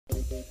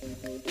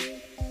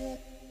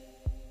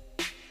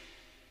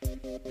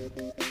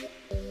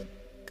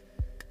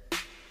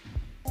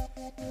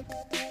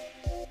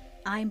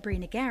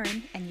Brina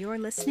Guerin, and you're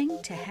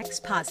listening to Hex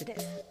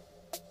Positive.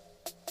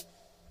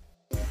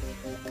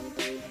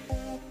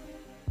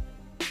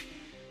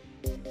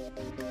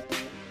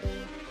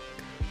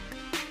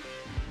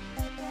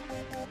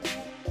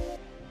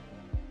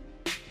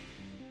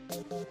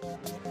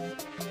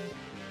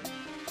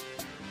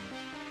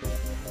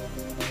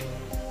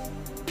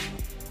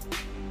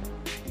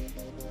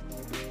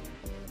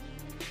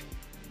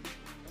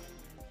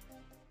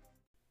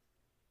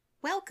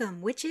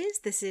 Welcome, witches!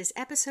 This is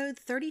episode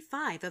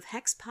 35 of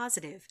Hex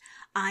Positive.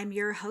 I'm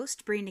your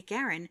host, Brina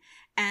Guerin,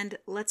 and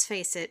let's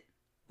face it,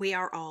 we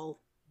are all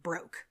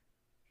broke.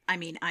 I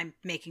mean, I'm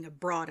making a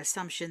broad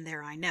assumption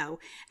there, I know,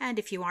 and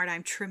if you aren't,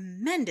 I'm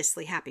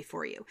tremendously happy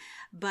for you.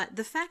 But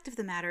the fact of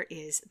the matter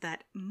is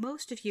that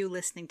most of you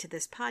listening to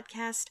this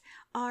podcast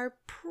are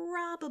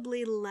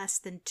probably less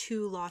than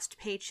 2 lost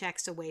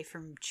paychecks away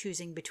from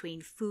choosing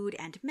between food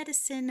and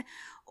medicine,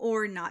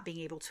 or not being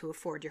able to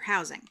afford your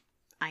housing.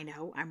 I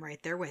know, I'm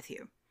right there with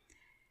you.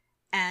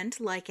 And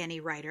like any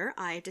writer,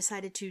 I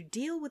decided to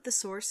deal with the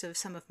source of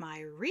some of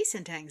my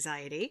recent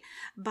anxiety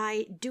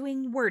by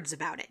doing words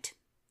about it,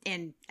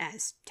 in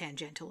as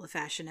tangential a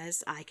fashion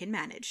as I can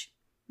manage,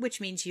 which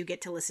means you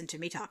get to listen to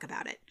me talk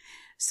about it.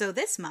 So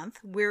this month,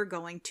 we're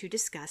going to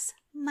discuss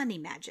money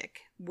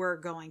magic. We're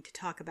going to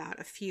talk about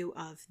a few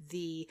of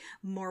the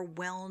more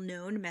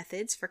well-known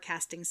methods for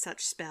casting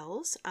such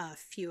spells, a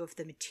few of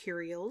the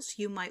materials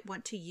you might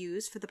want to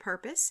use for the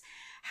purpose,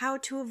 how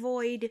to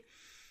avoid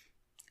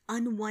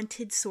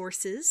unwanted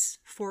sources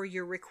for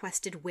your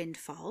requested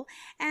windfall,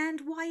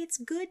 and why it's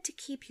good to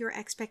keep your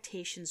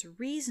expectations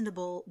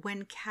reasonable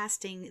when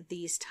casting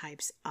these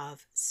types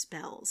of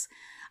spells.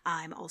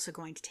 I'm also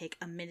going to take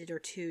a minute or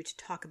two to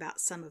talk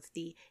about some of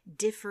the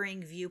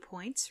differing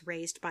viewpoints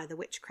raised by the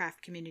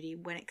witchcraft community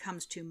when it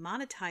comes to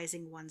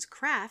monetizing one's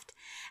craft,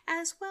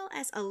 as well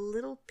as a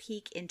little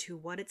peek into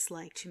what it's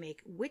like to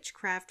make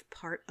witchcraft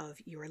part of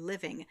your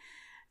living.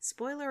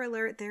 Spoiler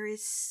alert, there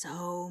is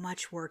so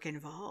much work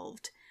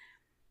involved.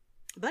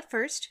 But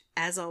first,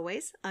 as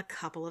always, a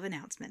couple of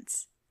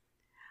announcements.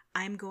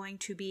 I'm going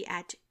to be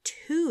at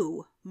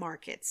 2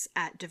 markets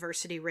at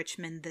Diversity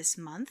Richmond this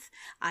month.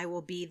 I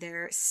will be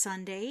there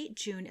Sunday,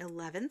 June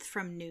 11th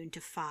from noon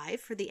to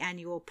 5 for the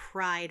annual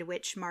Pride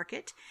Witch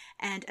Market,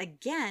 and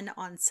again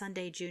on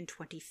Sunday, June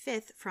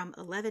 25th from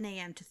 11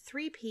 a.m. to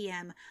 3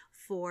 p.m.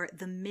 for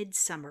the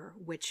Midsummer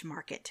Witch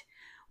Market.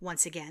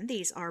 Once again,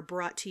 these are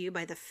brought to you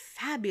by the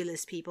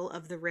fabulous people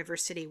of the River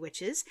City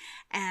Witches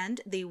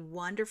and the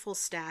wonderful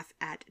staff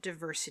at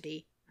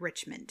Diversity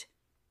Richmond.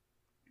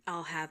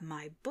 I'll have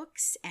my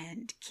books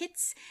and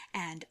kits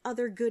and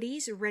other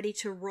goodies ready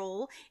to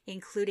roll,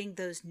 including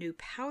those new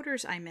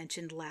powders I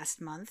mentioned last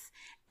month.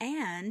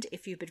 And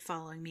if you've been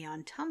following me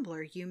on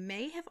Tumblr, you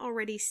may have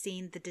already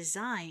seen the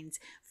designs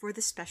for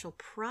the special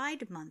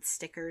Pride Month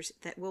stickers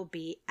that will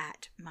be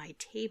at my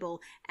table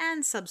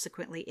and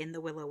subsequently in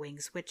the Willow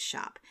Wings Witch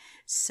Shop.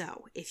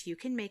 So if you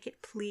can make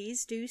it,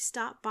 please do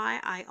stop by.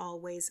 I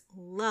always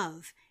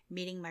love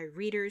meeting my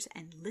readers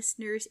and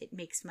listeners. It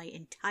makes my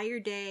entire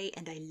day,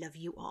 and I love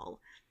you all.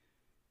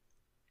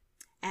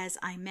 As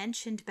I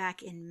mentioned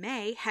back in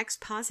May, Hex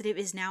Positive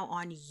is now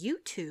on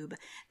YouTube.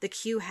 The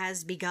queue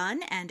has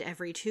begun, and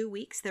every 2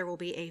 weeks there will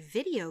be a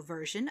video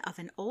version of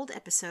an old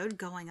episode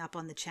going up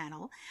on the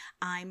channel.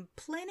 I'm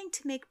planning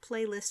to make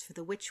playlists for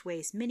the Witch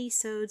Ways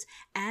minisodes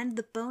and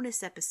the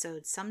bonus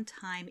episodes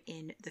sometime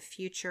in the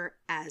future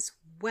as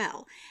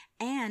well.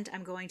 And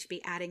I'm going to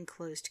be adding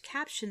closed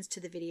captions to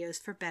the videos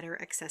for better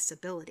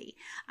accessibility.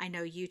 I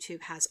know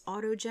YouTube has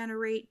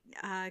auto-generate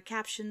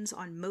captions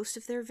on most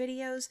of their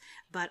videos,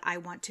 but I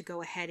want to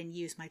go ahead and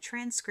use my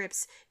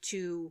transcripts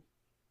to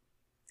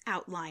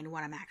outline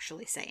what I'm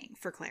actually saying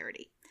for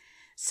clarity.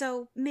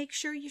 So make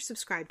sure you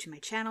subscribe to my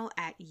channel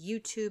at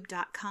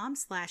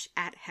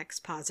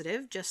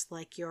youtube.com/@hexpositive, just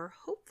like you're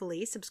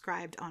hopefully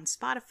subscribed on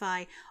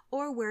Spotify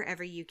or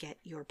wherever you get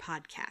your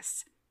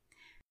podcasts.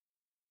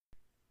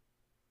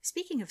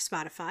 Speaking of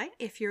Spotify,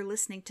 if you're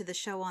listening to the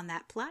show on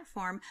that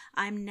platform,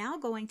 I'm now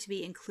going to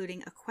be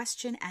including a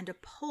question and a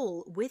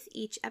poll with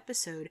each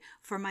episode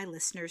for my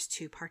listeners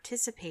to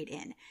participate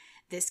in.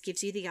 This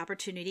gives you the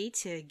opportunity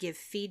to give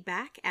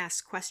feedback,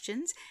 ask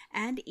questions,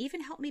 and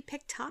even help me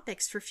pick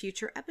topics for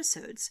future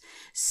episodes.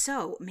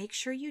 So make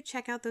sure you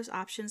check out those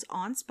options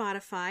on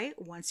Spotify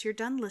once you're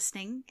done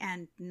listening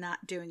and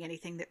not doing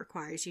anything that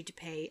requires you to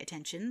pay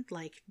attention,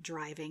 like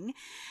driving.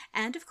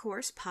 And of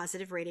course,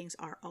 positive ratings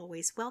are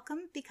always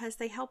welcome because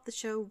they help the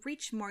show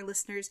reach more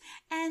listeners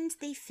and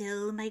they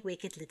fill my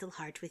wicked little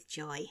heart with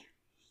joy.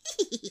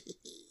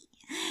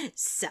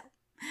 So,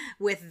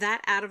 with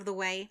that out of the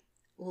way,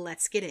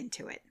 let's get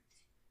into it.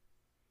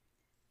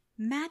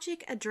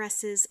 Magic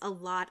addresses a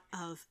lot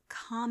of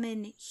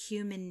common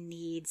human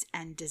needs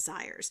and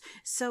desires,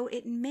 so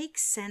it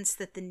makes sense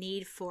that the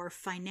need for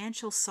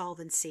financial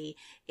solvency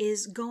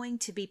is going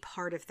to be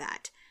part of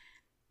that.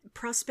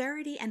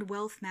 Prosperity and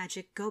wealth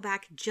magic go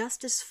back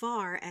just as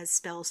far as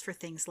spells for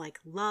things like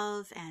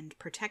love and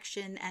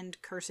protection and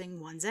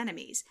cursing one's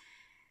enemies.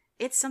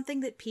 It's something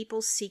that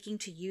people seeking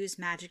to use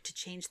magic to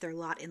change their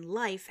lot in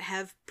life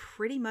have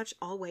pretty much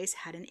always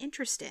had an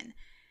interest in.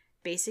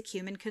 Basic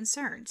human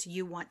concerns.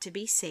 You want to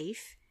be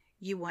safe,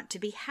 you want to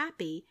be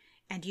happy,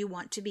 and you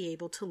want to be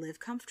able to live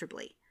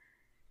comfortably.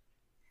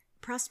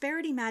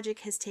 Prosperity magic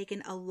has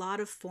taken a lot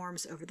of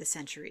forms over the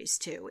centuries,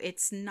 too.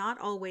 It's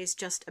not always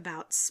just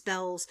about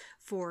spells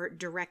for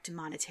direct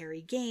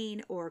monetary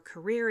gain or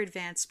career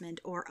advancement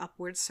or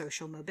upward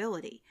social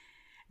mobility.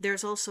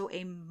 There's also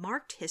a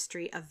marked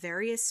history of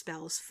various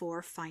spells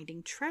for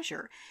finding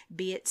treasure,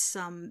 be it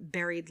some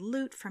buried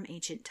loot from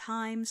ancient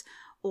times,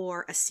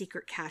 or a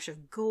secret cache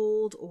of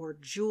gold or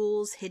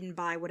jewels hidden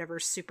by whatever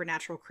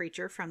supernatural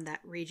creature from that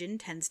region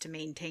tends to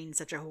maintain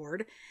such a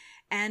hoard.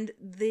 And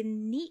the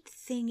neat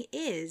thing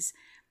is,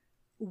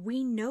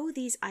 we know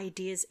these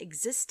ideas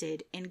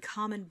existed in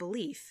common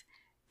belief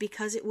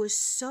because it was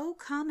so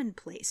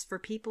commonplace for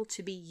people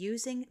to be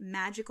using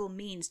magical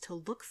means to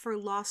look for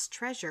lost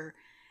treasure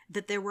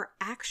that there were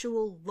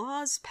actual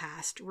laws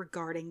passed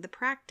regarding the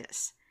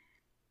practice.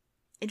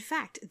 In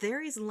fact,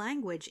 there is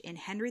language in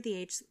Henry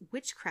VIII's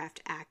Witchcraft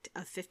Act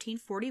of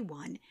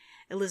 1541,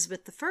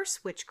 Elizabeth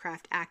I's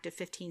Witchcraft Act of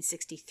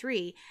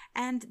 1563,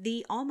 and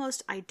the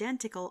almost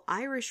identical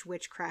Irish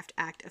Witchcraft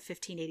Act of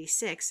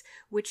 1586,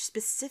 which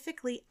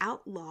specifically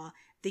outlaw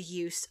the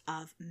use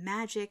of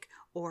magic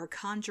or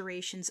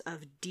conjurations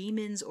of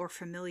demons or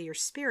familiar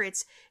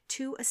spirits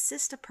to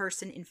assist a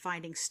person in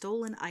finding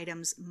stolen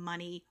items,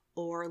 money,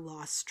 or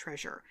lost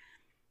treasure.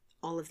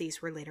 All of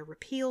these were later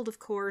repealed, of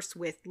course,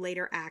 with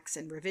later acts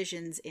and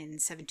revisions in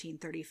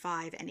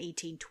 1735 and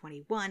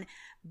 1821,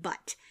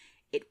 but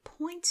it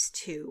points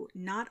to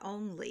not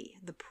only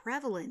the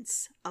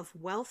prevalence of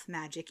wealth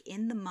magic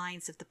in the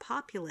minds of the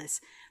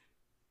populace,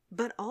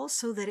 but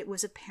also that it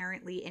was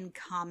apparently in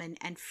common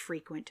and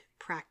frequent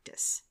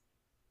practice.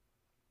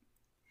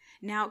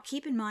 Now,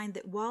 keep in mind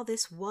that while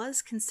this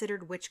was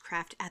considered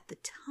witchcraft at the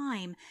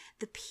time,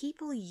 the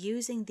people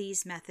using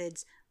these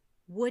methods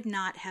would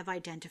not have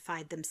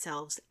identified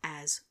themselves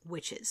as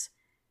witches.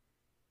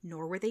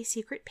 Nor were they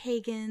secret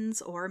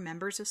pagans or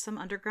members of some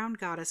underground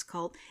goddess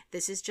cult.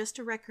 This is just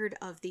a record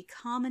of the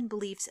common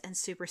beliefs and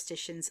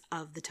superstitions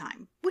of the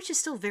time, which is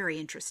still very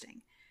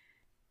interesting.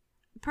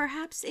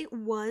 Perhaps it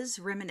was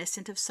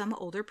reminiscent of some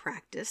older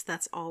practice,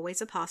 that's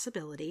always a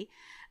possibility,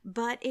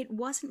 but it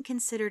wasn't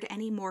considered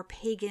any more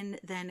pagan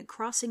than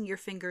crossing your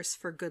fingers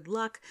for good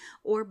luck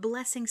or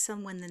blessing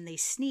someone when they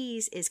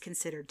sneeze is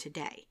considered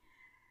today.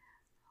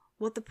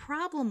 What the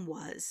problem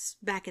was,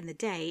 back in the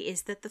day,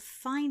 is that the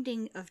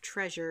finding of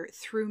treasure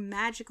through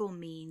magical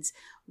means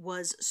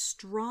was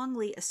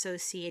strongly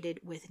associated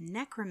with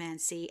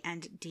necromancy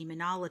and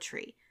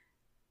demonolatry.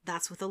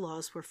 That's what the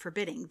laws were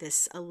forbidding,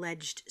 this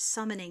alleged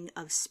summoning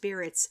of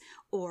spirits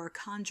or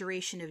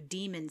conjuration of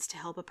demons to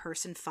help a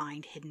person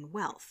find hidden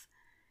wealth.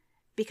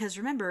 Because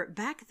remember,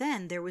 back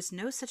then there was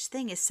no such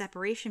thing as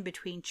separation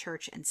between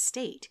church and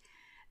state.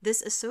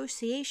 This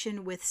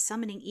association with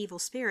summoning evil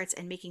spirits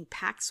and making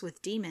pacts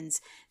with demons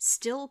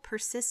still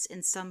persists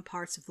in some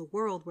parts of the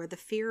world where the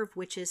fear of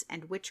witches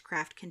and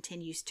witchcraft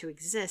continues to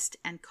exist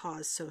and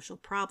cause social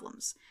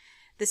problems.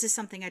 This is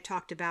something I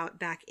talked about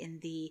back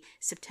in the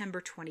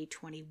September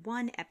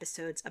 2021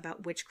 episodes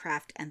about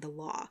witchcraft and the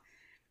law.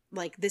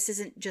 Like, this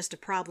isn't just a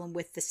problem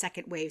with the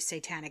second wave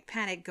satanic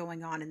panic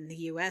going on in the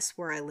US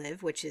where I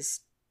live, which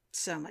is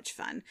so much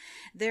fun.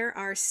 There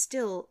are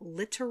still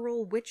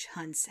literal witch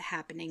hunts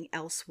happening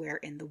elsewhere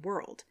in the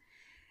world.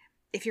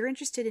 If you're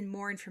interested in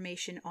more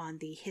information on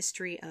the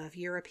history of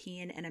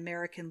European and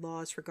American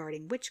laws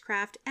regarding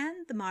witchcraft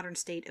and the modern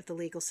state of the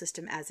legal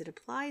system as it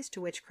applies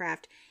to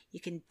witchcraft, you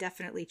can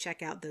definitely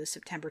check out those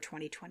September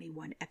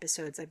 2021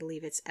 episodes. I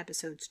believe it's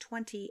episodes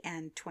 20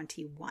 and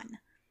 21.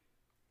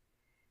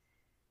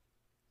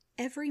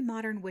 Every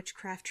modern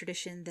witchcraft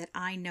tradition that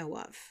I know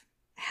of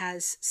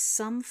has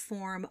some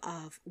form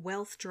of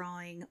wealth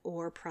drawing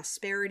or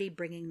prosperity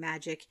bringing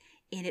magic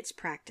in its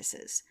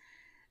practices.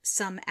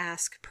 Some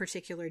ask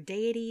particular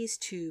deities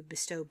to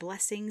bestow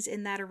blessings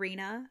in that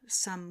arena.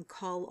 Some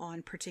call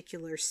on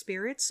particular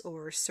spirits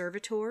or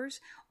servitors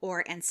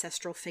or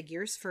ancestral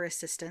figures for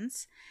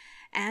assistance.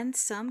 And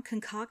some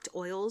concoct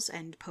oils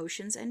and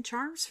potions and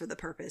charms for the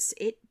purpose.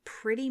 It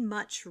pretty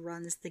much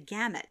runs the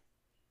gamut.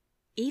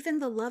 Even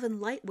the love and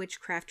light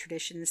witchcraft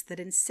traditions that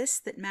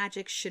insist that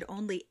magic should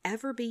only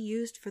ever be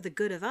used for the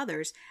good of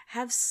others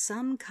have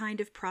some kind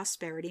of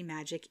prosperity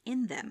magic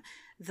in them,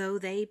 though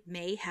they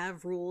may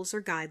have rules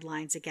or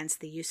guidelines against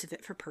the use of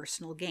it for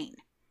personal gain.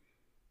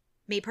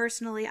 Me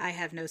personally, I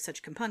have no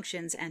such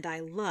compunctions, and I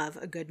love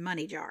a good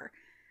money jar.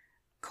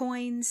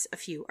 Coins, a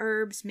few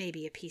herbs,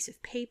 maybe a piece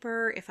of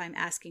paper if I'm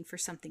asking for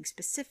something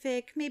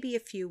specific, maybe a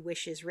few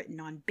wishes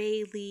written on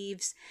bay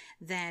leaves,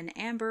 then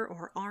amber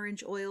or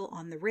orange oil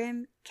on the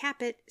rim,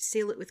 cap it,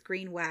 seal it with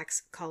green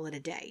wax, call it a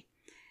day.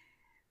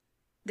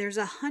 There's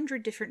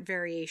 100 different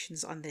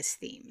variations on this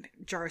theme.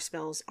 Jar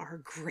spells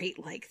are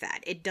great like that.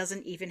 It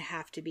doesn't even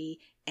have to be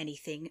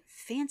anything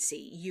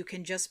fancy. You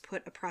can just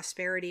put a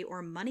prosperity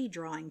or money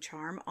drawing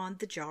charm on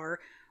the jar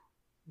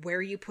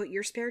where you put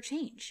your spare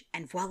change.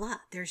 And voila,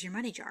 there's your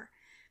money jar.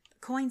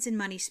 Coins and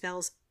money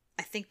spells,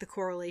 I think the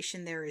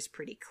correlation there is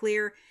pretty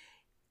clear.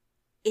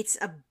 It's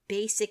a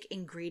basic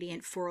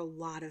ingredient for a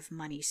lot of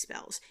money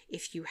spells.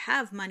 If you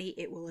have money,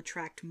 it will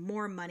attract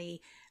more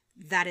money.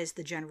 That is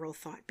the general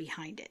thought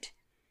behind it.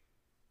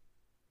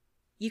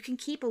 You can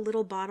keep a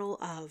little bottle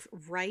of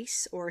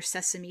rice or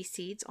sesame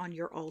seeds on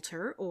your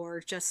altar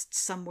or just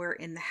somewhere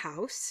in the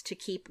house to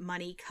keep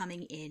money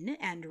coming in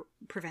and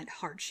prevent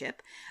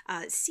hardship.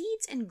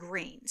 Seeds and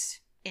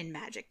grains in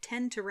magic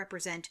tend to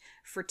represent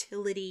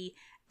fertility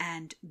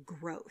and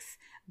growth,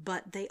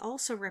 but they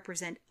also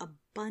represent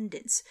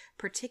abundance,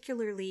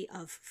 particularly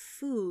of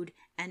food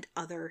and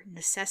other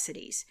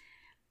necessities.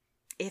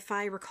 If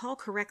I recall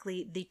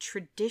correctly, the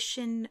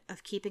tradition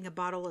of keeping a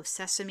bottle of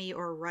sesame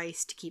or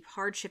rice to keep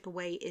hardship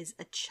away is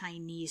a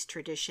Chinese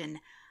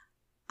tradition,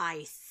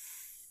 I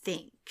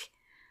think.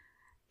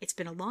 It's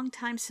been a long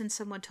time since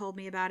someone told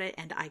me about it,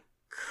 and I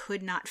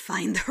could not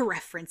find the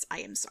reference. I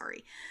am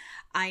sorry.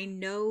 I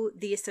know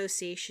the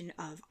association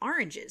of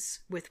oranges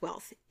with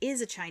wealth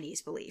is a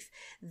Chinese belief.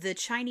 The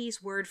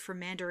Chinese word for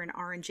mandarin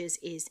oranges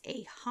is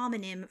a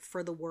homonym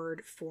for the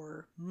word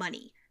for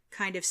money,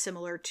 kind of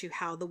similar to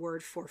how the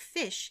word for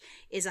fish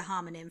is a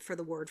homonym for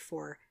the word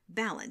for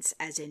balance,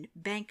 as in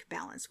bank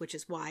balance, which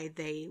is why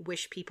they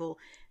wish people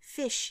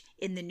fish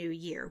in the new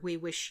year. We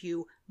wish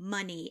you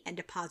money and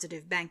a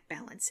positive bank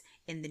balance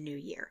in the new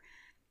year.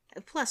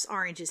 Plus,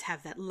 oranges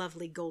have that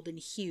lovely golden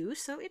hue,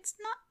 so it's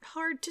not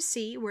hard to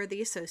see where the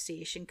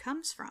association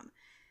comes from.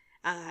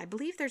 I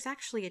believe there's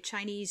actually a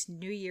Chinese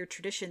New Year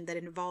tradition that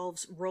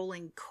involves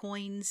rolling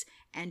coins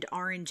and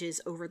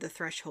oranges over the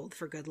threshold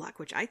for good luck,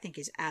 which I think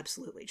is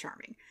absolutely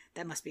charming.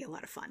 That must be a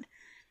lot of fun.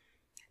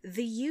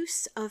 The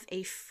use of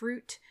a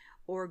fruit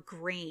or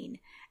grain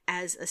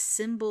as a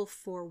symbol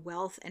for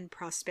wealth and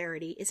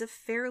prosperity is a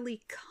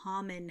fairly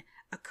common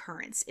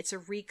occurrence. It's a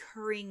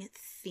recurring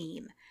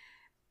theme.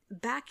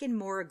 Back in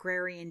more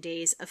agrarian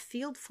days, a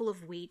field full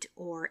of wheat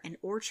or an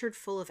orchard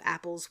full of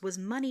apples was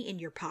money in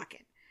your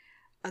pocket.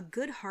 A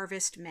good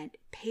harvest meant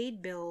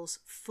paid bills,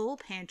 full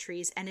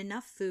pantries, and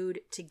enough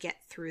food to get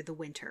through the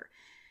winter.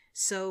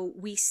 So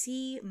we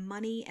see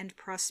money and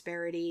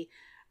prosperity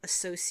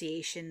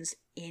associations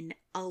in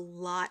a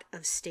lot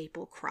of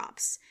staple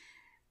crops,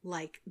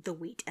 like the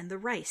wheat and the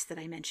rice that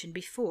I mentioned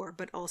before,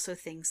 but also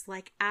things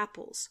like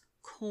apples,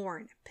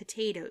 corn,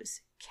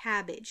 potatoes,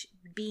 cabbage,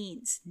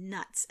 beans,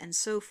 nuts, and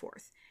so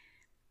forth.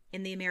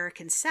 In the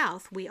American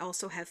South, we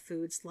also have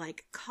foods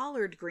like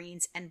collard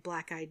greens and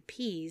black-eyed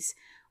peas,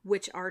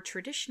 which are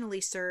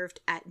traditionally served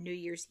at New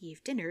Year's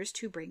Eve dinners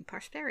to bring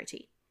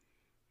prosperity.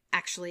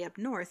 Actually, up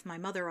north, my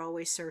mother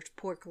always served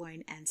pork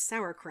loin and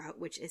sauerkraut,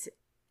 which is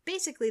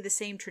basically the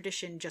same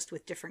tradition, just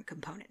with different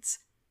components.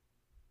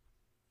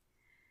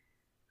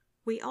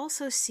 We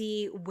also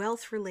see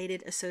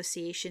wealth-related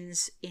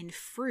associations in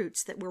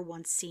fruits that were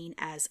once seen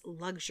as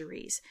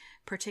luxuries,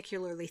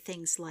 particularly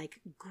things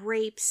like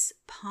grapes,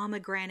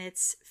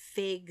 pomegranates,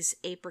 figs,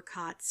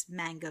 apricots,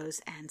 mangoes,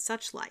 and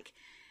such like.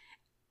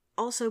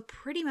 Also,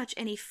 pretty much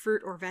any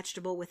fruit or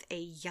vegetable with a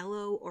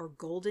yellow or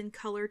golden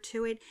color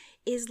to it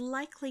is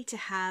likely to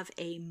have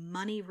a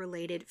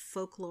money-related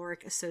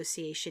folkloric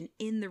association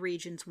in the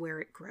regions where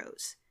it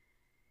grows.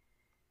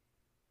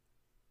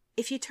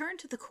 If you turn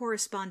to the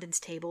correspondence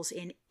tables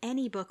in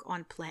any book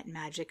on plant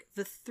magic,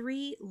 the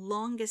three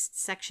longest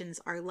sections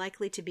are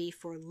likely to be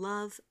for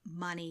love,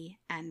 money,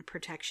 and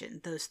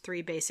protection, those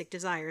three basic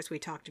desires we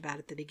talked about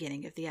at the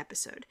beginning of the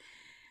episode.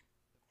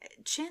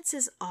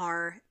 Chances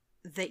are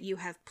that you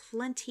have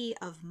plenty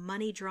of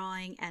money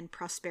drawing and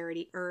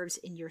prosperity herbs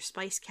in your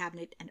spice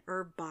cabinet and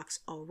herb box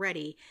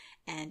already,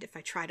 and if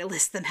I try to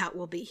list them out,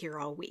 we'll be here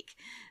all week.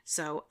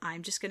 So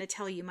I'm just going to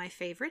tell you my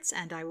favorites,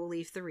 and I will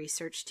leave the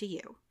research to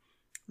you.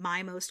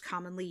 My most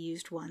commonly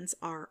used ones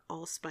are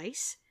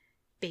allspice,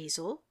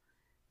 basil,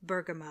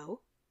 bergamot,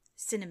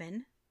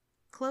 cinnamon,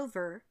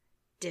 clover,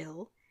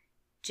 dill,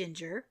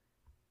 ginger,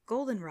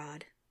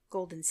 goldenrod,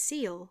 golden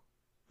seal,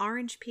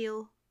 orange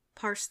peel,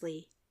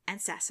 parsley,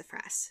 and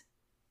sassafras.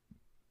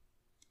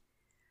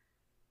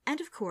 And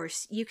of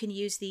course, you can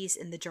use these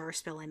in the jar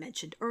spell I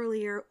mentioned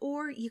earlier,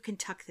 or you can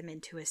tuck them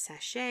into a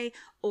sachet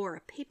or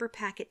a paper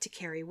packet to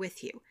carry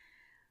with you.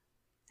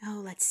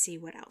 Oh, let's see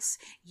what else.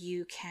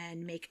 You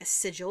can make a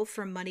sigil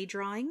from money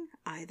drawing,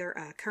 either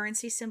a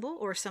currency symbol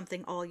or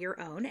something all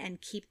your own,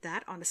 and keep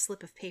that on a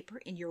slip of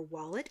paper in your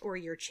wallet or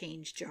your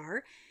change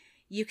jar.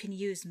 You can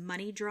use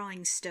money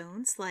drawing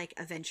stones like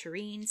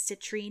aventurine,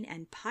 citrine,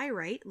 and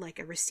pyrite, like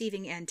a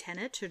receiving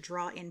antenna, to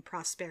draw in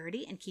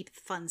prosperity and keep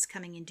the funds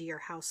coming into your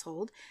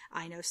household.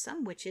 I know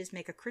some witches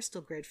make a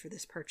crystal grid for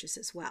this purchase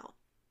as well.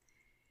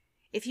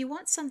 If you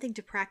want something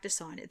to practice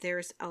on,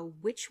 there's a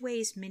Witch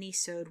Ways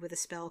mini-sode with a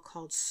spell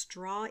called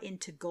Straw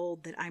into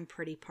Gold that I'm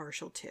pretty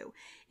partial to.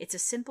 It's a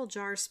simple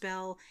jar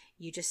spell.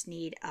 You just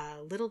need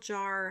a little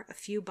jar, a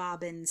few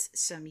bobbins,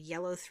 some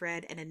yellow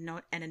thread, and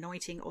an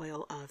anointing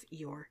oil of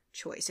your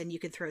choice. And you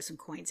can throw some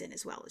coins in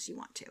as well as you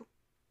want to.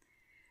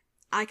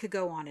 I could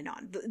go on and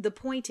on. The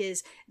point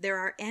is, there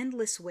are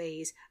endless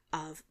ways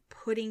of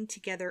putting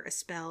together a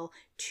spell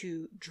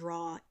to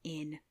draw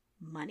in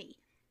money.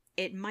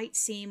 It might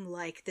seem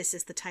like this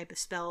is the type of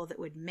spell that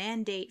would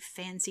mandate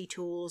fancy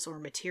tools or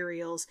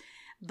materials,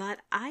 but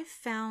I've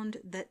found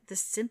that the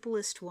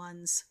simplest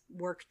ones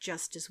work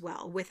just as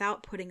well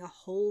without putting a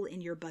hole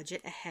in your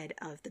budget ahead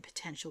of the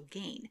potential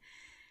gain.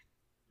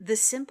 The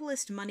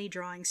simplest money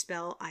drawing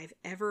spell I've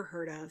ever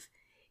heard of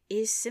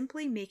is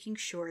simply making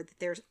sure that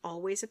there's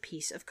always a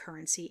piece of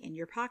currency in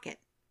your pocket,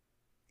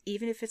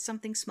 even if it's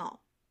something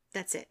small.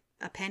 That's it.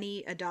 A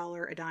penny, a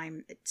dollar, a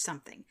dime,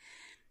 something.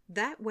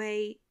 That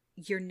way,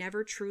 you're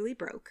never truly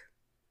broke,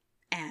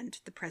 and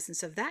the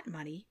presence of that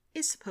money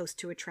is supposed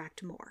to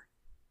attract more.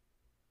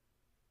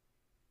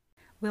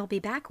 We'll be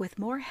back with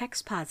more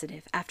Hex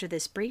Positive after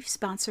this brief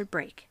sponsored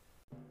break.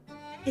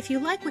 If you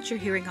like what you're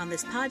hearing on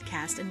this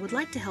podcast and would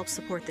like to help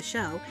support the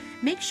show,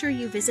 make sure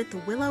you visit the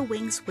Willow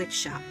Wings Witch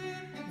Shop.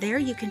 There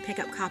you can pick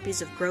up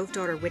copies of Grove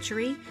Daughter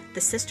Witchery,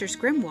 the Sisters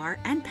Grimoire,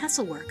 and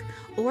Pesselwork,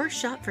 or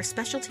shop for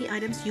specialty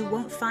items you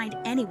won't find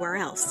anywhere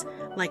else,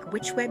 like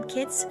witch web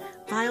kits,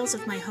 vials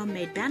of my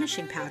homemade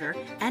banishing powder,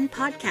 and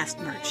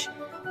podcast merch.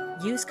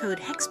 Use code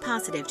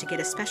HEXPOSITIVE to get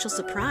a special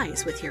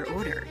surprise with your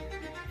order.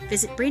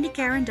 Visit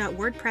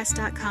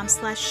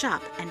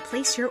breenickaron.wordpress.com/shop and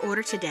place your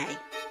order today.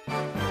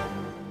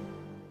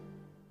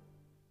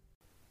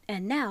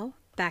 And now,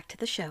 back to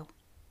the show.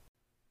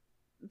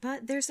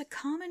 But there's a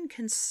common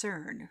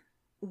concern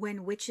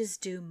when witches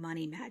do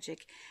money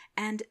magic,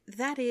 and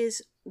that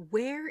is,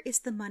 where is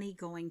the money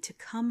going to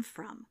come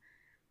from?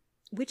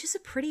 Which is a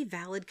pretty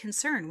valid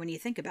concern when you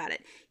think about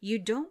it. You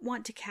don't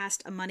want to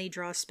cast a money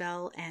draw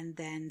spell and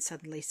then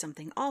suddenly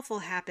something awful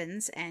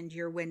happens and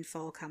your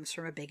windfall comes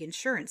from a big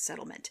insurance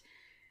settlement.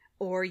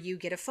 Or you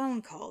get a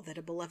phone call that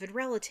a beloved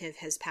relative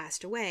has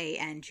passed away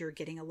and you're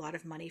getting a lot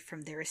of money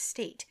from their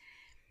estate.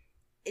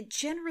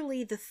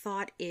 Generally, the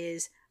thought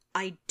is,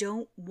 I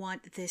don't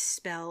want this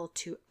spell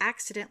to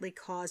accidentally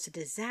cause a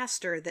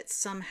disaster that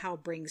somehow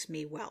brings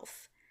me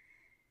wealth.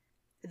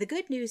 The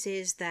good news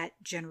is that,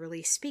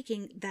 generally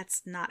speaking,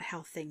 that's not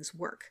how things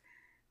work.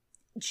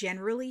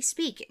 Generally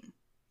speaking,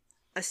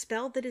 a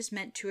spell that is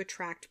meant to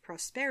attract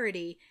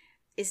prosperity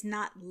is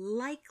not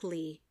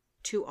likely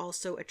to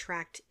also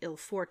attract ill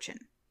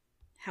fortune.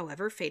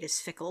 However, fate is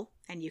fickle,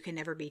 and you can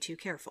never be too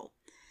careful.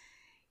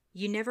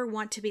 You never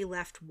want to be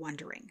left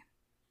wondering.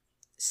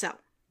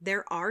 So,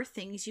 there are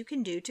things you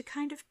can do to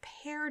kind of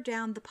pare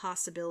down the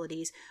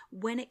possibilities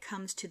when it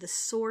comes to the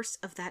source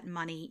of that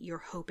money you're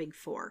hoping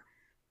for.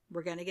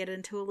 We're going to get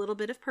into a little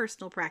bit of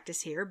personal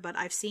practice here, but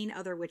I've seen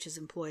other witches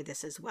employ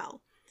this as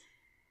well.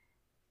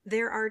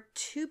 There are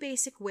two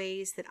basic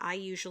ways that I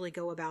usually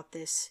go about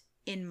this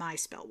in my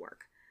spell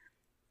work.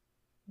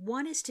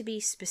 One is to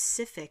be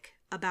specific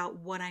about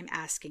what I'm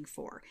asking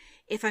for.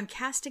 If I'm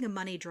casting a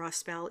money draw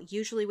spell,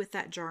 usually with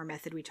that jar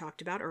method we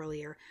talked about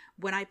earlier,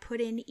 when I put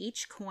in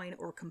each coin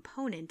or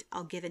component,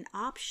 I'll give an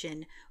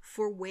option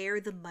for where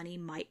the money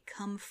might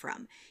come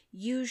from,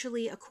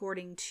 usually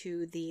according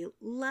to the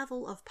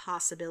level of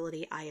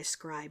possibility I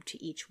ascribe to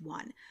each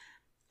one.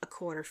 A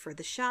quarter for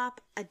the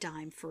shop, a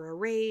dime for a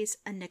raise,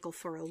 a nickel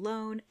for a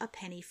loan, a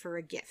penny for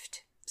a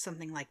gift,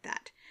 something like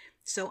that.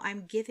 So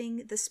I'm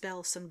giving the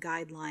spell some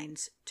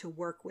guidelines to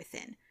work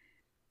within.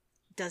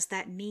 Does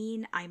that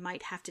mean I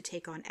might have to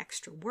take on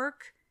extra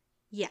work?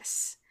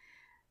 Yes.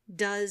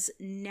 Does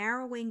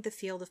narrowing the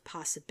field of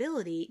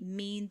possibility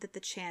mean that the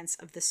chance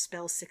of the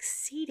spell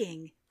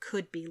succeeding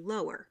could be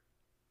lower?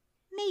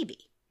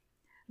 Maybe.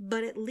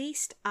 But at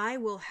least I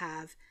will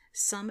have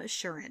some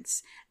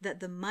assurance that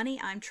the money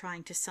I'm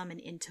trying to summon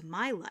into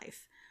my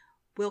life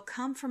will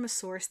come from a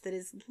source that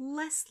is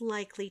less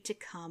likely to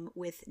come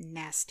with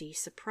nasty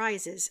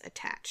surprises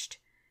attached.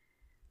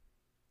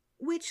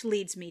 Which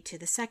leads me to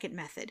the second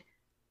method,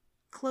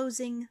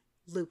 closing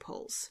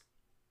loopholes.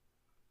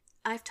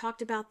 I've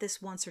talked about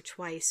this once or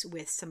twice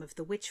with some of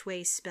the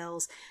Witchway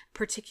spells,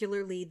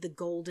 particularly the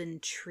Golden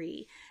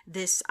Tree.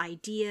 This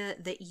idea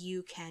that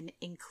you can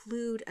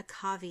include a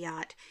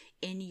caveat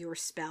in your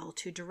spell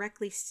to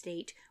directly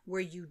state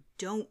where you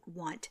don't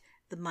want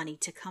the money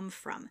to come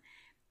from.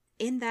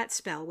 In that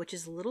spell, which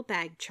is a little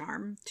bag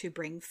charm to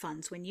bring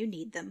funds when you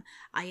need them,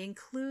 I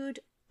include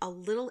a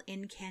little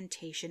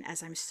incantation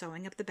as I'm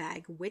sewing up the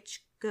bag,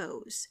 which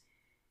goes,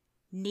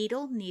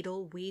 "Needle,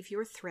 needle, weave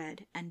your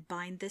thread, and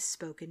bind this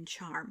spoken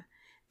charm.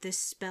 This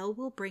spell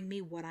will bring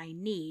me what I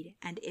need,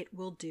 and it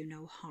will do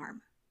no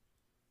harm."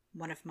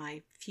 One of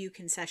my few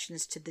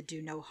concessions to the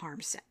do no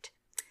harm set.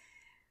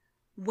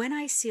 When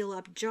I seal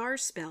up jar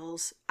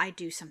spells, I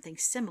do something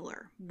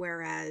similar,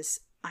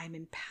 whereas I'm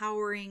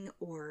empowering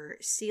or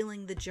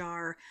sealing the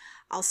jar,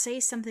 I'll say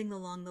something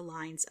along the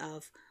lines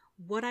of,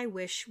 "What I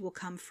wish will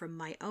come from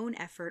my own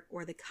effort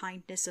or the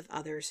kindness of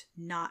others,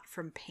 not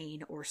from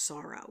pain or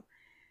sorrow."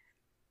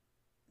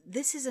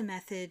 This is a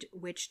method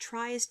which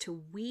tries to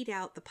weed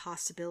out the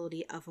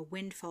possibility of a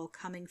windfall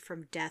coming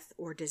from death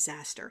or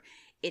disaster.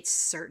 It's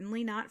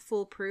certainly not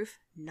foolproof,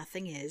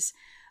 nothing is,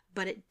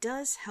 but it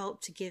does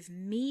help to give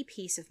me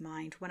peace of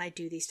mind when I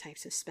do these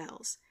types of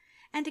spells.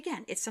 And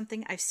again, it's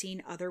something I've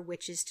seen other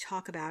witches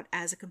talk about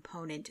as a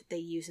component they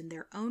use in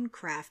their own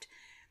craft,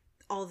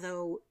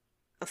 although,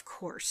 of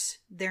course,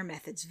 their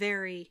methods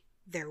vary,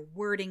 their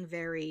wording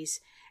varies,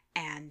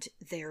 and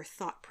their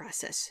thought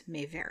process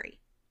may vary.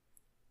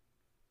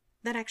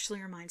 That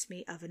actually reminds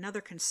me of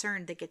another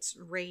concern that gets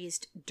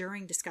raised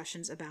during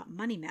discussions about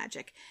money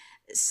magic.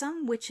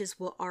 Some witches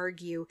will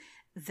argue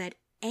that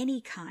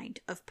any kind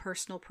of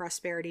personal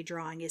prosperity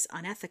drawing is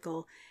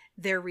unethical,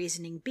 their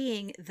reasoning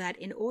being that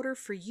in order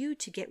for you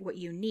to get what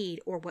you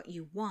need or what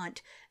you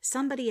want,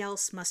 somebody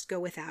else must go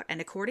without, and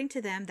according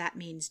to them, that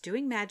means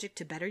doing magic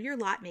to better your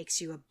lot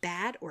makes you a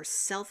bad or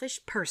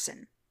selfish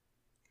person.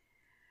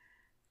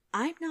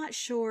 I'm not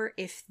sure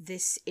if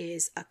this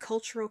is a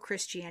cultural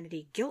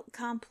Christianity guilt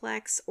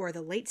complex or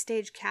the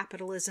late-stage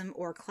capitalism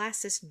or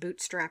classist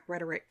bootstrap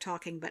rhetoric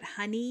talking, but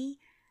honey,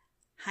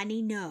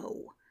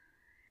 no.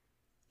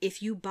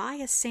 If you buy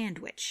a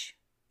sandwich,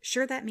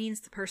 sure, that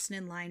means the person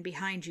in line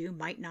behind you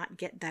might not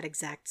get that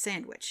exact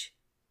sandwich.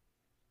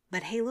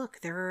 But hey, look,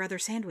 there are other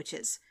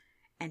sandwiches,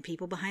 and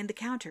people behind the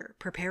counter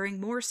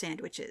preparing more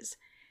sandwiches,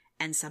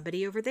 and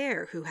somebody over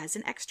there who has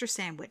an extra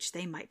sandwich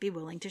they might be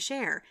willing to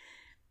share.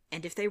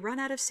 And if they run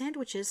out of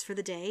sandwiches for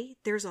the day,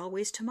 there's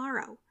always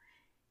tomorrow.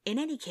 In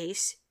any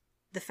case,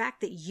 the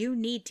fact that you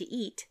need to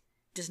eat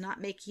does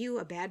not make you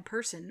a bad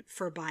person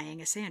for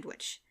buying a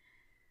sandwich.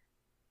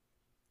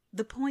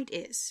 The point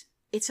is,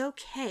 it's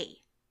okay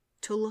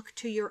to look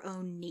to your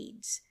own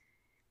needs.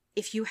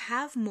 If you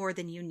have more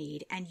than you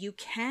need and you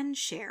can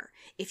share,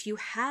 if you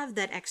have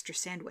that extra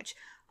sandwich,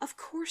 of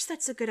course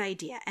that's a good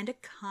idea and a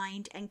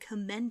kind and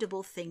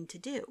commendable thing to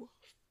do.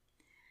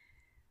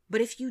 But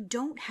if you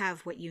don't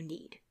have what you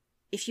need,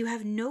 if you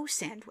have no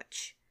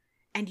sandwich,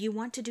 and you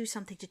want to do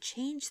something to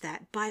change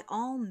that, by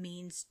all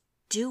means,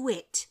 do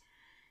it.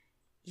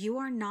 You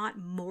are not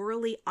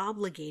morally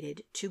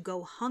obligated to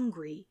go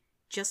hungry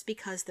just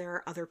because there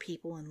are other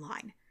people in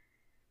line.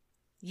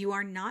 You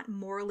are not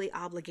morally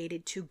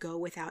obligated to go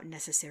without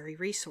necessary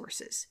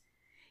resources.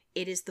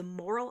 It is the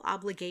moral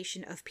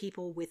obligation of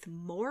people with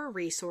more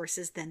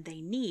resources than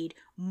they need,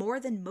 more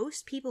than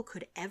most people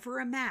could ever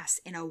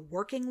amass in a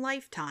working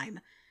lifetime,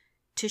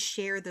 to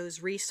share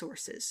those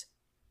resources.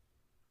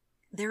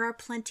 There are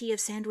plenty of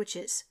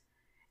sandwiches,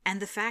 and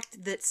the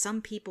fact that some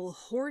people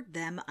hoard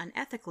them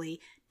unethically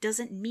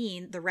doesn't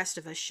mean the rest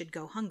of us should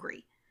go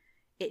hungry.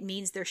 It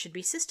means there should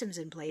be systems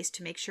in place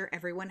to make sure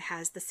everyone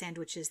has the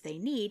sandwiches they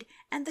need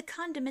and the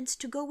condiments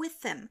to go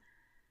with them.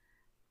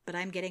 But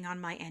I'm getting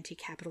on my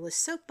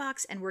anti-capitalist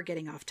soapbox and we're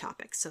getting off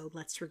topic, so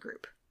let's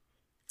regroup.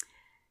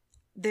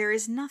 There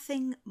is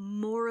nothing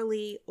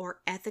morally or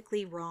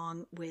ethically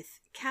wrong with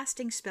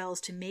casting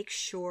spells to make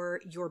sure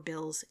your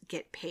bills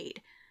get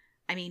paid.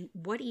 I mean,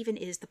 what even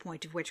is the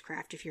point of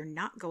witchcraft if you're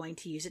not going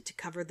to use it to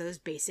cover those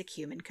basic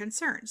human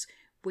concerns?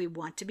 We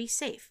want to be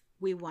safe.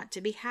 We want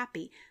to be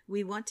happy.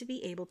 We want to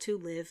be able to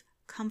live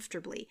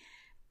comfortably.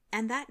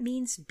 And that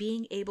means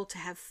being able to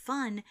have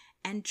fun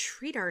and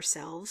treat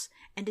ourselves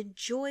and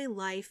enjoy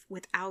life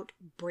without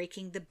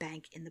breaking the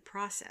bank in the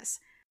process.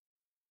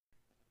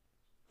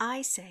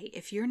 I say,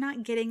 if you're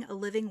not getting a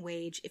living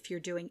wage, if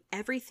you're doing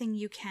everything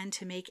you can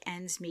to make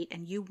ends meet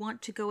and you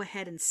want to go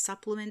ahead and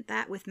supplement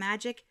that with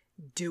magic,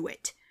 do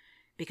it.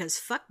 Because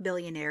fuck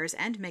billionaires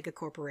and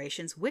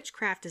megacorporations,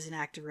 witchcraft is an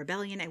act of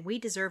rebellion and we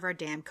deserve our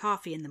damn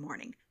coffee in the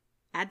morning.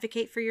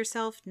 Advocate for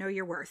yourself, know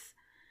your worth.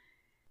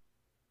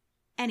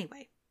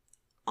 Anyway,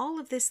 all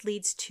of this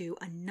leads to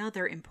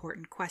another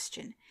important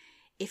question.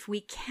 If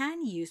we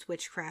can use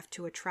witchcraft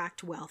to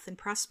attract wealth and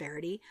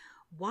prosperity,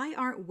 why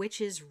aren't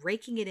witches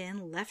raking it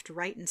in left,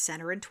 right, and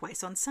center and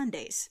twice on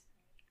Sundays?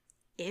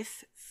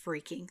 If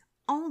freaking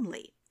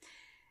only.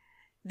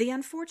 The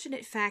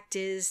unfortunate fact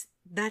is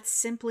that's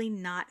simply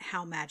not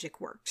how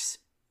magic works.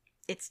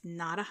 It's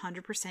not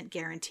 100%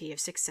 guarantee of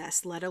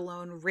success, let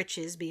alone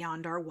riches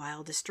beyond our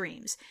wildest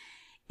dreams.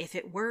 If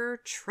it were,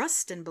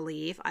 trust and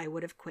believe, I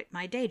would have quit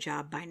my day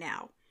job by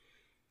now.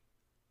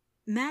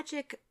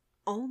 Magic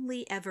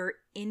only ever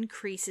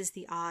increases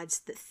the odds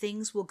that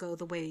things will go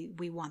the way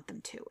we want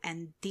them to,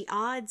 and the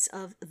odds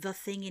of the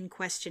thing in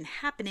question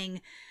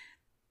happening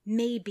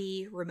may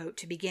be remote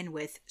to begin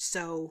with,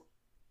 so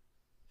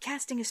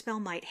casting a spell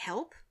might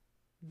help,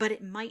 but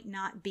it might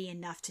not be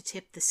enough to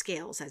tip the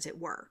scales, as it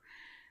were.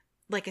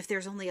 Like if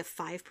there's only a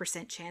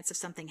 5% chance of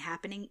something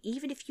happening,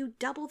 even if you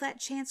double that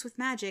chance with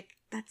magic,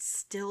 that's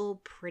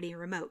still pretty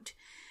remote.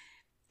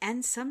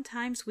 And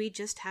sometimes we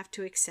just have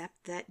to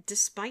accept that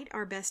despite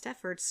our best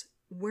efforts,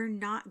 we're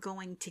not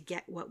going to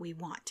get what we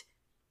want.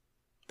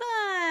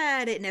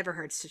 But it never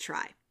hurts to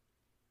try.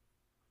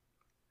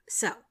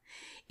 So,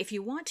 if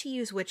you want to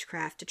use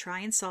witchcraft to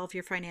try and solve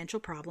your financial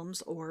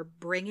problems or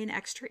bring in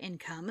extra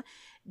income,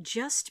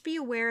 just be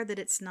aware that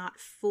it's not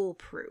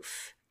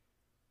foolproof.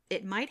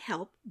 It might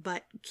help,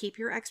 but keep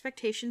your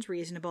expectations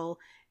reasonable,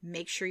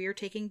 make sure you're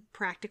taking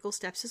practical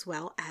steps as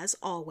well, as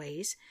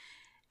always,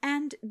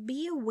 and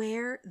be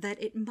aware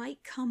that it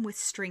might come with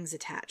strings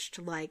attached,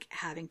 like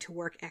having to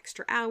work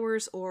extra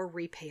hours or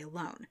repay a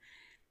loan.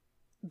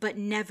 But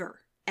never,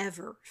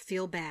 ever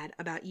feel bad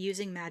about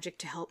using magic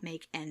to help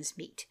make ends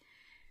meet.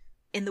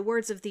 In the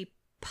words of the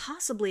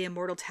possibly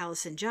immortal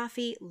Taliesin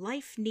Jaffe,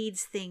 life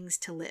needs things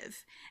to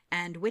live,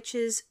 and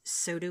witches,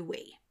 so do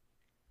we.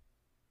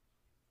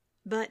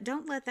 But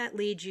don't let that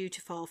lead you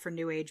to fall for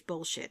New Age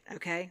bullshit,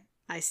 okay?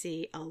 I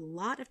see a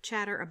lot of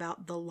chatter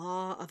about the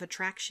law of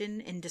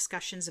attraction in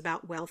discussions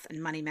about wealth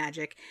and money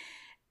magic.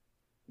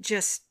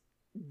 Just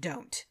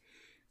don't.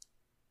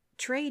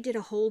 Trey did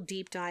a whole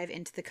deep dive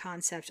into the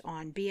concept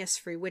on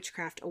BS-free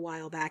witchcraft a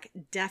while back.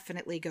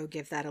 Definitely go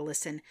give that a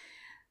listen.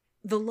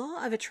 The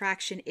law of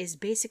attraction is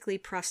basically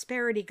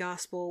prosperity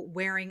gospel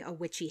wearing a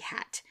witchy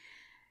hat.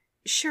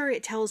 Sure,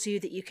 it tells you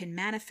that you can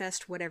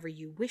manifest whatever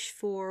you wish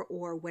for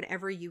or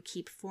whatever you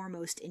keep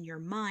foremost in your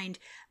mind,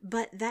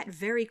 but that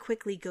very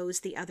quickly goes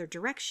the other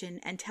direction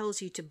and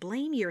tells you to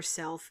blame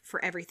yourself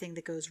for everything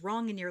that goes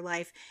wrong in your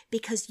life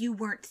because you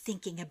weren't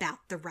thinking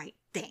about the right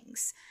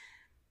things.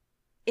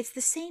 It's the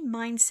same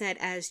mindset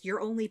as you're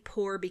only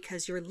poor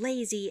because you're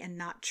lazy and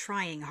not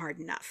trying hard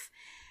enough.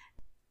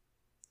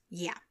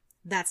 Yeah,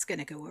 that's going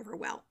to go over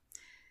well.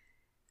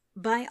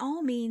 By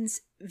all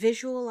means,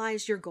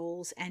 visualize your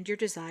goals and your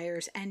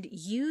desires and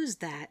use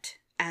that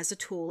as a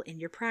tool in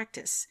your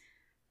practice.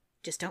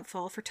 Just don't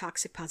fall for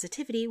toxic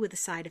positivity with a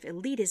side of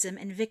elitism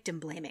and victim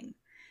blaming.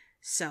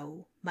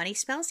 So, money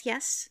spells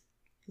yes,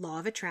 law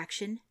of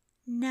attraction,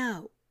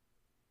 no.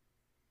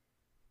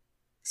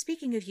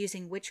 Speaking of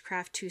using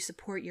witchcraft to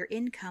support your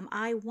income,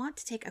 I want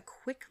to take a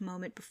quick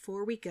moment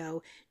before we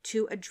go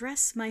to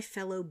address my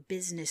fellow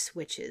business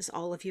witches,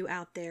 all of you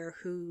out there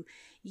who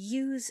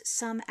use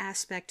some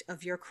aspect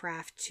of your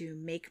craft to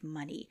make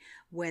money,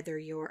 whether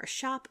you're a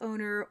shop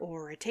owner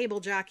or a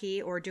table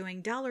jockey or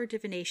doing dollar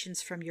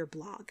divinations from your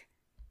blog.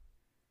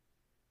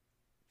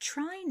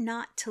 Try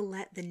not to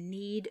let the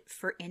need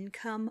for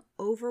income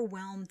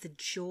overwhelm the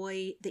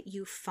joy that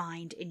you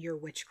find in your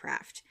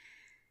witchcraft.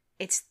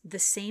 It's the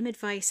same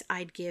advice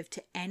I'd give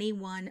to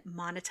anyone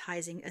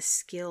monetizing a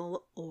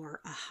skill or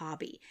a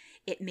hobby.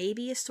 It may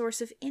be a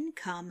source of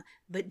income,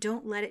 but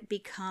don't let it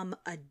become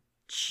a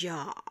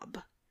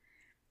job.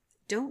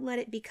 Don't let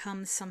it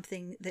become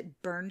something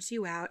that burns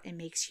you out and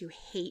makes you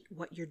hate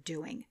what you're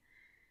doing.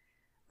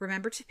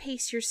 Remember to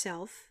pace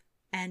yourself,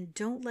 and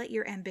don't let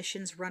your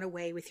ambitions run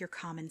away with your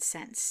common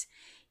sense.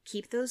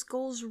 Keep those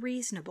goals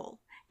reasonable,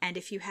 and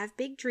if you have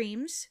big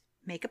dreams,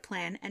 make a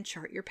plan and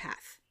chart your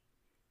path.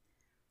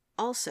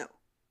 Also,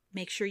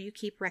 make sure you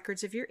keep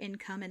records of your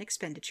income and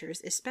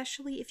expenditures,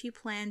 especially if you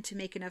plan to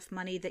make enough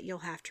money that you'll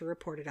have to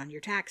report it on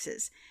your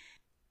taxes.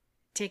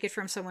 Take it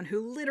from someone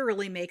who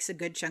literally makes a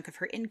good chunk of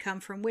her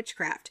income from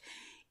witchcraft.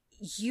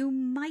 You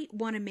might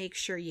want to make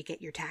sure you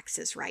get your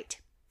taxes right.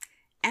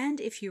 And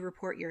if you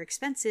report your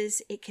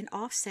expenses, it can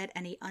offset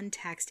any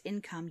untaxed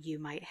income you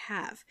might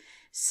have.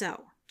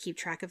 So, keep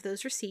track of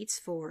those receipts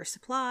for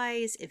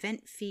supplies,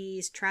 event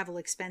fees, travel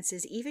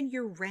expenses, even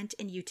your rent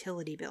and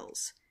utility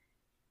bills.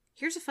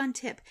 Here's a fun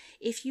tip.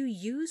 If you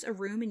use a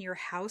room in your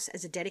house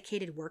as a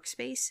dedicated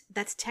workspace,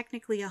 that's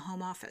technically a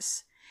home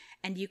office,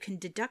 and you can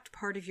deduct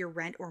part of your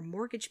rent or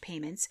mortgage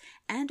payments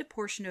and a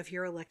portion of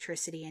your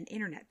electricity and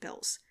internet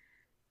bills.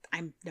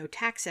 I'm no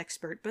tax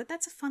expert, but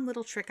that's a fun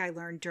little trick I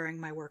learned during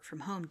my work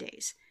from home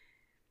days.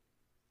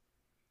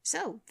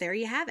 So, there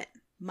you have it.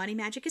 Money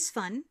magic is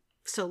fun,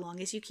 so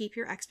long as you keep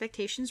your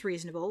expectations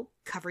reasonable,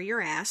 cover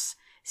your ass,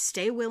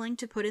 stay willing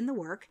to put in the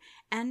work,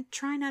 and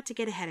try not to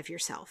get ahead of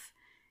yourself.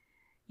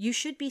 You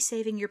should be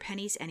saving your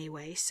pennies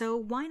anyway, so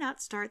why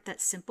not start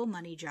that simple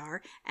money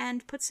jar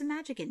and put some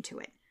magic into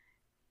it?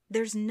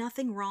 There's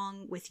nothing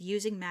wrong with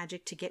using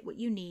magic to get what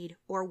you need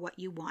or what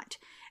you want,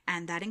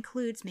 and that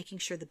includes making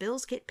sure the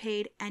bills get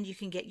paid and you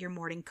can get your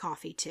morning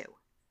coffee too.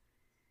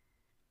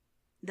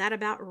 That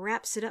about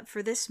wraps it up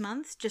for this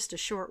month, just a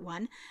short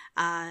one.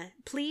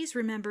 Please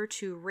remember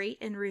to rate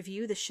and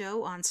review the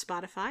show on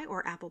Spotify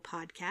or Apple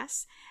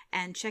Podcasts,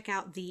 and check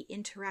out the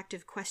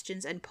interactive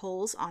questions and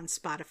polls on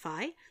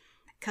Spotify.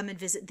 Come and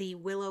visit the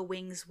Willow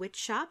Wings Witch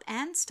Shop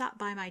and stop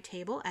by my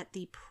table at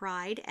the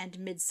Pride and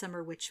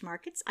Midsummer Witch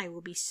Markets. I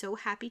will be so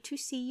happy to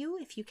see you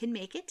if you can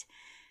make it.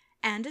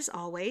 And as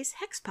always,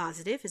 Hex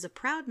Positive is a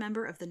proud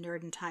member of the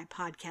Nerd and Tie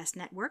Podcast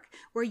Network,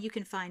 where you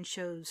can find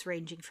shows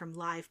ranging from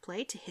live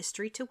play to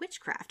history to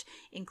witchcraft,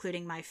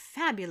 including my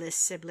fabulous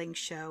sibling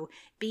show,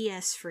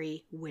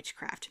 BS-free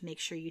Witchcraft. Make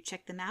sure you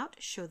check them out,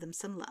 show them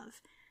some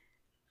love.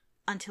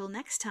 Until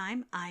next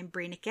time, I'm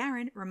Brina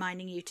Guerin,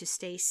 reminding you to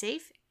stay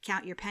safe,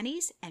 count your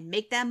pennies, and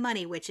make that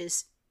money,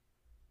 witches.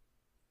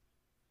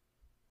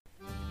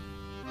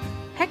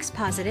 Hex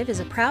Positive is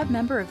a proud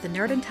member of the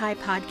Nerd and Tie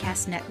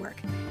Podcast Network.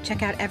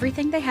 Check out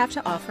everything they have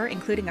to offer,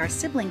 including our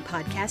sibling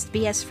podcast,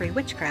 BS Free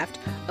Witchcraft,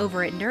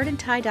 over at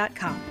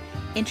nerdandtie.com.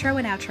 Intro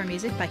and outro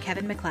music by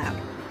Kevin MacLeod.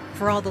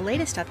 For all the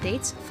latest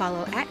updates,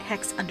 follow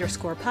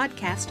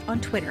 @Hex_podcast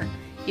on Twitter.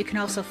 You can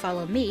also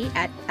follow me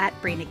at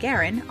Brina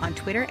Guerin on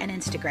Twitter and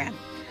Instagram.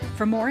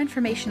 For more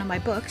information on my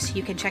books,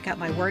 you can check out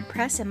my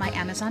WordPress and my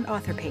Amazon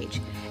author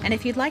page. And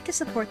if you'd like to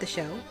support the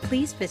show,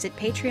 please visit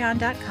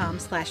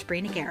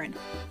patreon.com/Brina Guerin.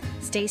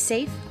 Stay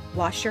safe,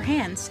 wash your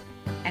hands,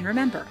 And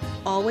remember,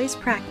 always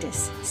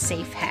practice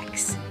safe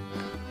hex.